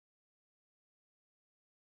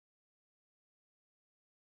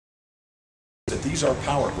that these are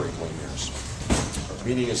power breakaway mirrors.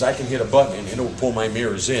 Meaning is I can hit a button and it'll pull my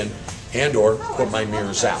mirrors in and or put my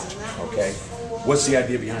mirrors out, okay? What's the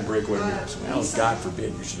idea behind breakaway mirrors? Well, God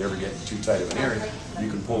forbid you should ever get in too tight of an area, you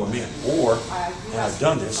can pull them in. Or, and I've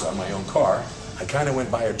done this on my own car, I kind of went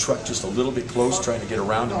by a truck just a little bit close trying to get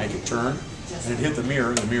around to make it turn, and it hit the mirror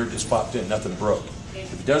and the mirror just popped in, nothing broke.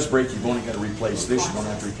 If it does break, you've only got to replace this, you don't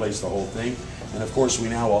have to replace the whole thing. And of course we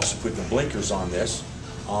now also put the blinkers on this,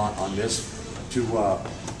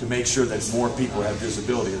 to make sure that more people have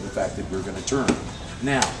visibility of the fact that we're going to turn.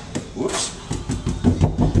 Now, whoops.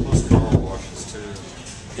 Car washes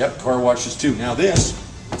too. Yep, car washes too. Now this,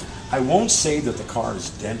 I won't say that the car is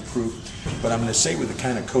dent proof, but I'm going to say with the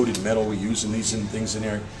kind of coated metal we use in these things in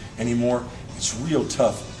there anymore, it's real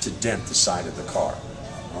tough to dent the side of the car.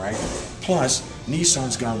 All right. Plus,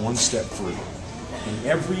 Nissan's gone one step further. In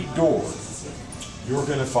every door, you're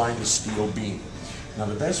going to find a steel beam. Now,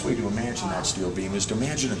 the best way to imagine that steel beam is to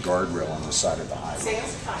imagine a guardrail on the side of the highway.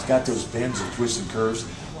 It's got those bends and twists and curves.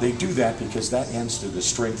 They do that because that ends to the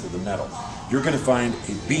strength of the metal. You're going to find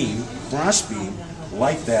a beam, cross beam,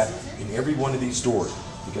 like that in every one of these doors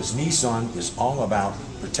because Nissan is all about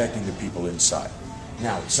protecting the people inside.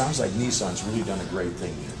 Now, it sounds like Nissan's really done a great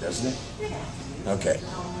thing here, doesn't it? Okay.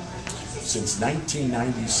 Since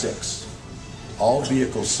 1996, all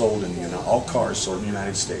vehicles sold in all cars sold in the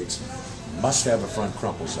United States must have a front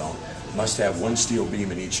crumple zone, must have one steel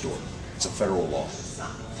beam in each door. It's a federal law.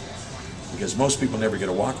 Because most people never get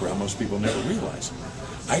a walk around, most people never realize.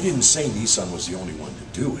 I didn't say Nissan was the only one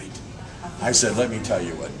to do it. I said, let me tell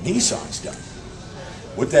you what Nissan's done.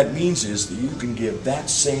 What that means is that you can give that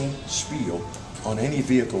same spiel on any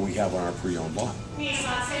vehicle we have on our pre-owned lot.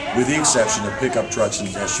 With the exception of pickup trucks and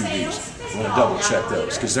SUVs. I want to double check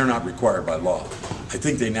those because they're not required by law. I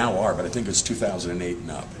think they now are, but I think it's 2008 and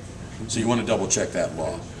up. So you want to double check that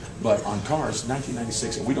law. But on cars,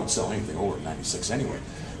 1996, and we don't sell anything over 96 anyway,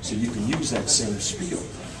 so you can use that same spiel.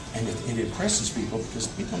 And it impresses people because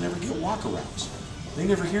people never get walkarounds. They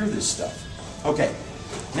never hear this stuff. Okay,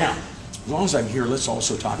 now, as long as I'm here, let's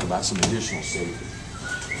also talk about some additional safety.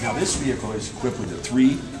 Now, this vehicle is equipped with a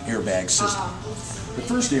 3-airbag system. The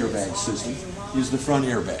first airbag system is the front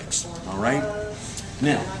airbags, all right?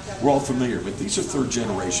 Now, we're all familiar, but these are third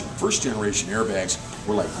generation. First generation airbags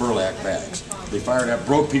were like burlap bags. They fired up,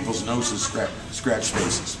 broke people's noses, scratched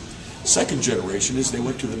faces. Second generation is they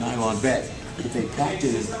went to the nylon bag, but they packed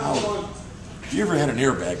it in powder. If you ever had an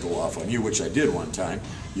airbag go off on you, which I did one time,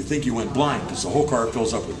 you think you went blind because the whole car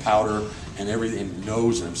fills up with powder and everything,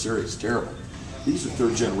 nose, and I'm serious, it's terrible. These are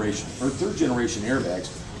third generation. Our third generation airbags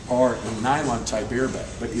are a nylon type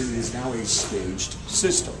airbag, but it is now a staged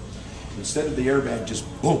system. Instead of the airbag just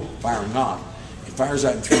boom, firing off, it fires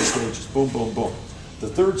out in 3 stages, boom, boom, boom. The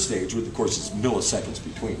third stage, which of course is milliseconds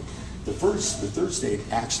between, the third stage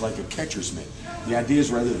acts like a catcher's mitt. The idea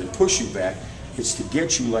is rather than push you back, it's to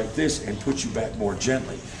get you like this and put you back more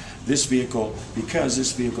gently. This vehicle, because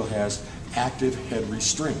this vehicle has active head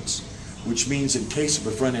restraints, which means in case of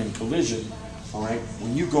a front end collision, all right,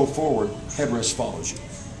 when you go forward, headrest follows you.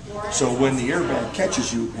 So when the airbag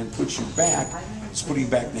catches you and puts you back, it's putting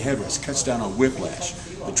back the headrest, cuts down on whiplash.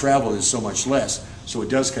 The travel is so much less, so it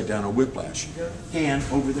does cut down on whiplash. And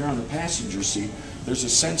over there on the passenger seat, there's a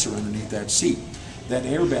sensor underneath that seat. That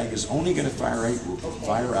airbag is only going to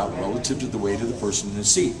fire out relative to the weight of the person in the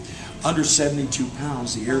seat. Under 72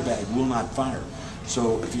 pounds, the airbag will not fire.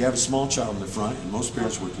 So if you have a small child in the front, and most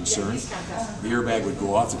parents were concerned, the airbag would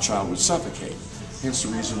go off, the child would suffocate. Hence the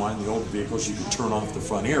reason why in the old vehicles you could turn off the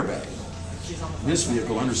front airbag. In this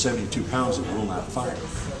vehicle, under 72 pounds, it will not fire.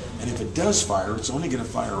 And if it does fire, it's only going to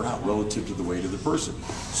fire out relative to the weight of the person.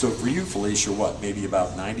 So for you, Felicia, what, maybe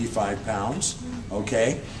about 95 pounds,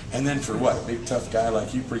 okay? And then for what, a big tough guy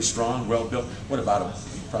like you, pretty strong, well-built, what about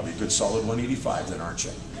probably a good solid 185 then, aren't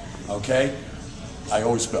you? Okay? I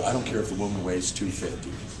don't care if the woman weighs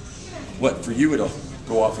 250. What, for you it'll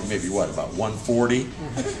go off at maybe what, about 140?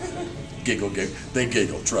 Giggle, giggle. They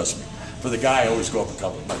giggle, trust me. For the guy, I always go up a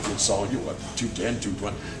couple. My kid's solid, you what, 210,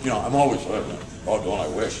 220. You know, I'm always, oh, don't I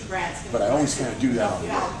wish. But I always kind of do that on the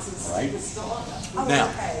road, all right?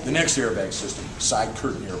 Now, the next airbag system, side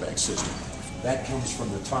curtain airbag system. That comes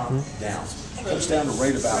from the top down. It comes down to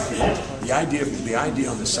right about here. The idea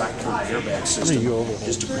on the side curtain airbag system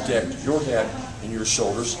is to protect your head and your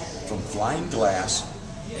shoulders from flying glass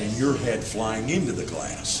and your head flying into the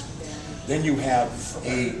glass. Then you have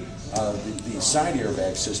the side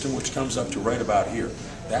airbag system, which comes up to right about here.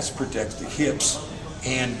 That protects the hips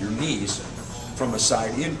and your knees from a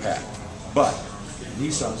side impact. But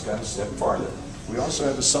Nissan's got a step farther. We also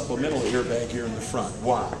have a supplemental airbag here in the front.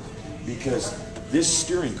 Why? Because This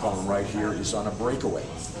steering column right here is on a breakaway.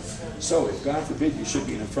 So if God forbid you should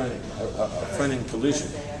be in a front-end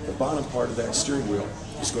collision, the bottom part of that steering wheel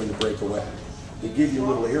is going to break away. They give you a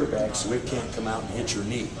little airbag so it can't come out and hit your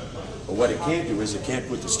knee. But what it can't do is it can't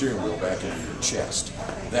put the steering wheel back into your chest.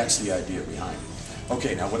 That's the idea behind it.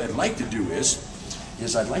 Okay, now what I'd like to do is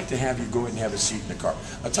I'd like to have you go ahead and have a seat in the car.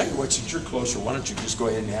 I'll tell you what, since you're closer, why don't you just go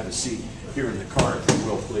ahead and have a seat here in the car, if you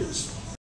will, please.